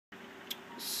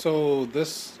So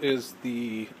this is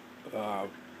the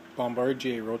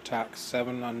Bombardier Rotax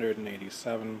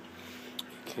 787,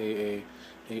 aka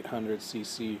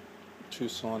 800cc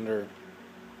two-cylinder,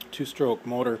 two-stroke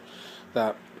motor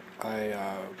that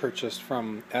I purchased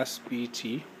from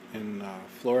SBT in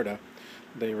Florida.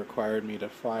 They required me to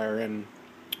fire in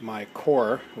my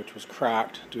core, which was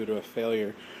cracked due to a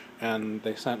failure, and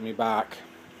they sent me back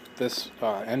this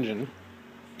engine.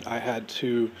 I had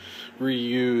to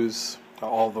reuse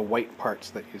all the white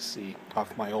parts that you see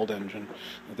off my old engine.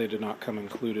 They did not come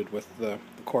included with the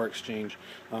core exchange.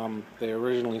 They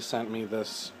originally sent me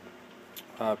this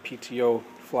PTO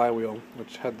flywheel,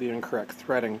 which had the incorrect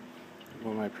threading.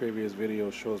 One of my previous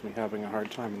videos shows me having a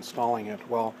hard time installing it.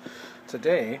 Well,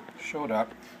 today showed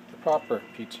up the proper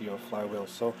PTO flywheel,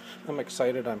 so I'm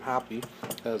excited, I'm happy,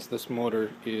 as this motor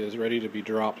is ready to be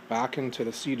dropped back into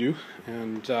the Seadoo,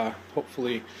 and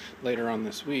hopefully later on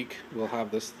this week we'll have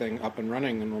this thing up and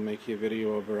running and we'll make you a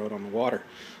video of her out on the water.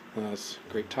 It's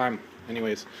a great time.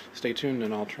 Anyways, stay tuned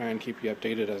and I'll try and keep you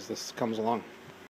updated as this comes along.